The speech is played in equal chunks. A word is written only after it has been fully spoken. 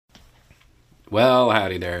Well,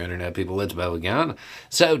 howdy there, Internet people. It's Bo again.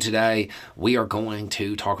 So today we are going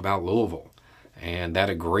to talk about Louisville and that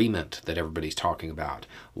agreement that everybody's talking about,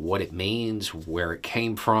 what it means, where it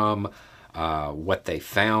came from, what they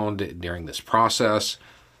found during this process,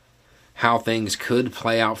 how things could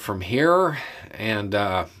play out from here, and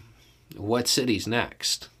what city's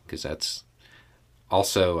next, because that's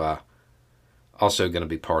also going to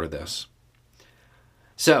be part of this.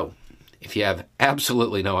 So, if you have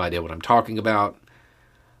absolutely no idea what I'm talking about,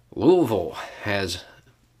 Louisville has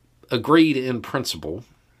agreed in principle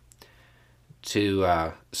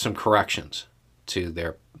to some corrections to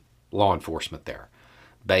their law enforcement there,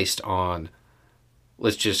 based on,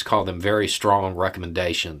 let's just call them very strong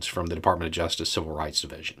recommendations from the Department of Justice Civil Rights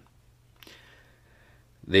Division.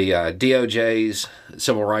 The DOJ's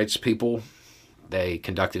civil rights people, they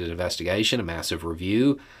conducted an investigation, a massive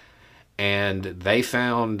review, and they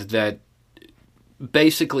found that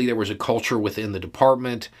basically there was a culture within the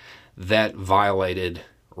department that violated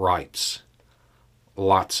rights.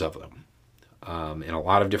 Lots of them, in a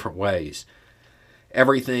lot of different ways.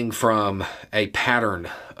 Everything from a pattern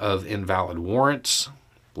of invalid warrants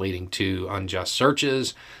leading to unjust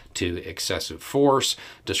searches, to excessive force,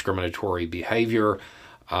 discriminatory behavior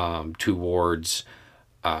towards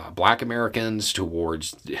Black Americans,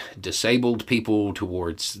 towards disabled people,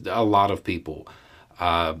 towards a lot of people.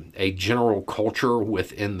 A general culture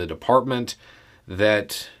within the department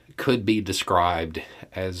that could be described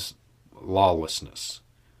as lawlessness.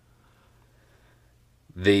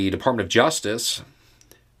 The Department of Justice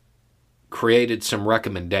created some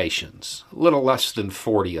recommendations, a little less than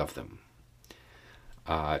 40 of them,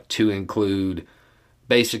 to include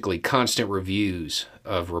basically constant reviews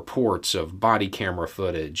of reports, of body camera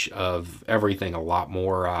footage, of everything, a lot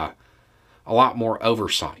more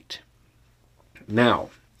oversight. Now,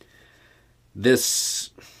 this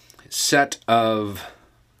set of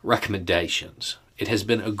recommendations, it has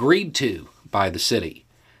been agreed to by the city.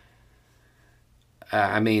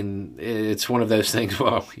 It's one of those things,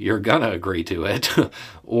 well, you're going to agree to it,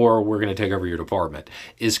 or we're going to take over your department,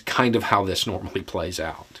 is kind of how this normally plays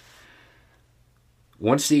out.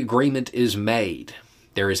 Once the agreement is made,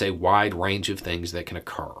 there is a wide range of things that can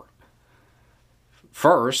occur.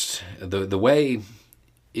 First, the way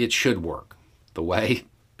it should work, the way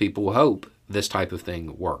people hope this type of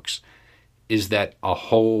thing works, is that a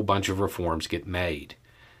whole bunch of reforms get made.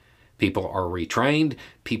 People are retrained.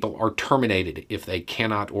 People are terminated if they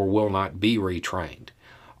cannot or will not be retrained.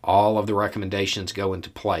 All of the recommendations go into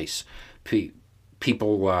place.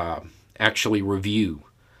 People actually review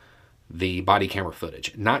the body camera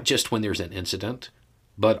footage, not just when there's an incident,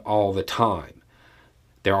 but all the time.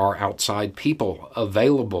 There are outside people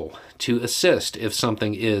available to assist if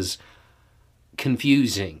something is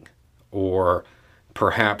confusing, or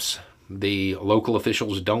perhaps the local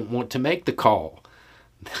officials don't want to make the call.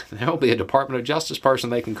 There'll be a Department of Justice person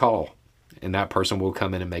they can call, and that person will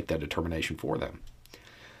come in and make that determination for them.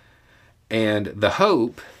 And the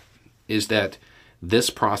hope is that this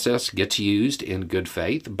process gets used in good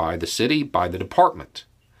faith by the city, by the department.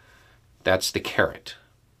 That's the carrot.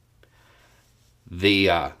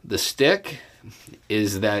 The stick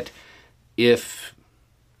is that if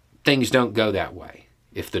things don't go that way,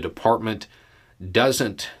 if the department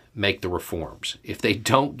doesn't make the reforms, if they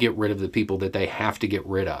don't get rid of the people that they have to get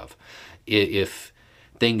rid of, if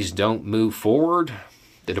things don't move forward,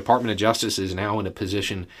 the Department of Justice is now in a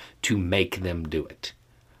position to make them do it.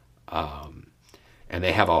 And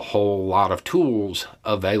they have a whole lot of tools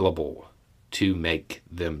available to make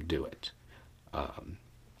them do it.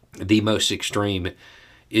 The most extreme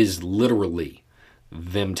is literally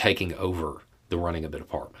them taking over the running of the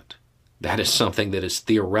department. That is something that is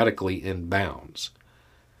theoretically in bounds.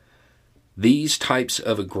 These types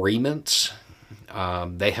of agreements,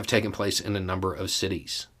 they have taken place in a number of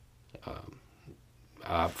cities.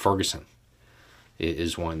 Ferguson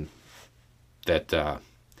is one that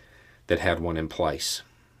had one in place.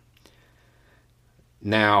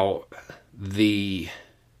 Now, the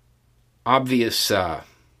obvious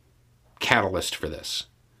catalyst for this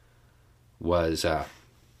was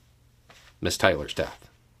Miss Taylor's death.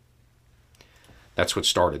 That's what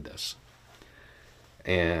started this.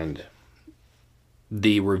 And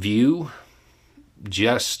the review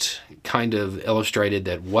just kind of illustrated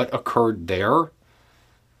that what occurred there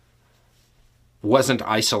wasn't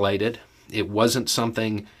isolated. It wasn't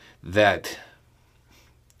something that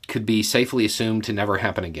could be safely assumed to never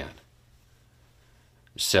happen again.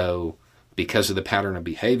 So, because of the pattern of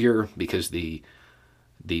behavior, because the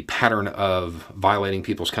pattern of violating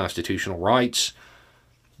people's constitutional rights,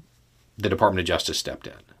 the Department of Justice stepped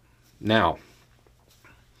in. Now,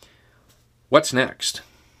 What's next?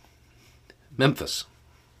 Memphis.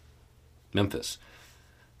 Memphis.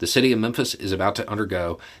 The city of Memphis is about to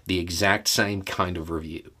undergo the exact same kind of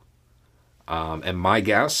review. And my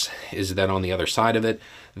guess is that on the other side of it,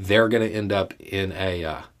 they're going to end up in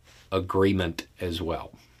a agreement as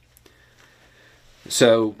well.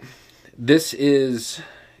 So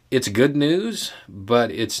it's good news,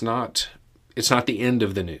 but it's not the end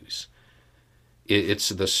of the news. It's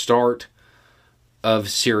the start of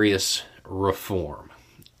serious reform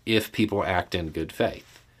if people act in good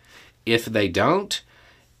faith. If they don't,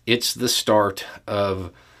 it's the start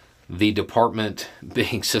of the department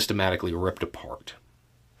being systematically ripped apart.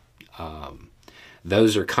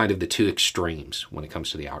 Those are kind of the two extremes when it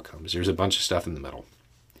comes to the outcomes. There's a bunch of stuff in the middle.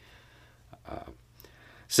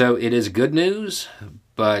 So it is good news,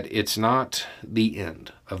 but it's not the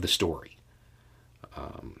end of the story.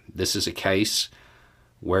 This is a case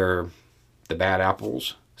where the bad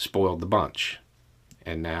apples spoiled the bunch.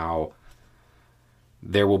 And now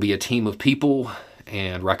there will be a team of people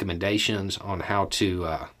and recommendations on how to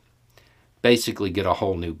basically get a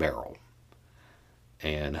whole new barrel.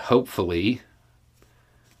 And hopefully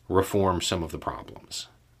reform some of the problems.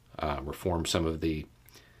 Reform some of the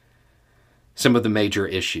major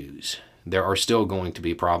issues. There are still going to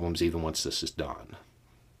be problems even once this is done.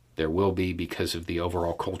 There will be because of the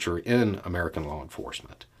overall culture in American law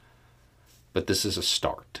enforcement. But this is a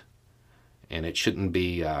start. And it shouldn't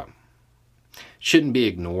be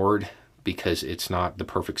ignored because it's not the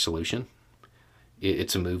perfect solution.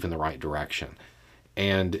 It's a move in the right direction.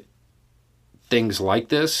 And things like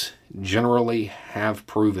this generally have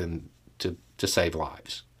proven to save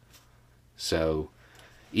lives. So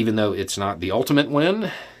even though it's not the ultimate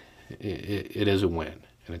win, it is a win.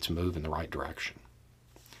 And it's a move in the right direction.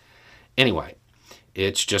 Anyway,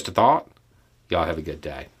 it's just a thought. Y'all have a good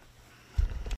day.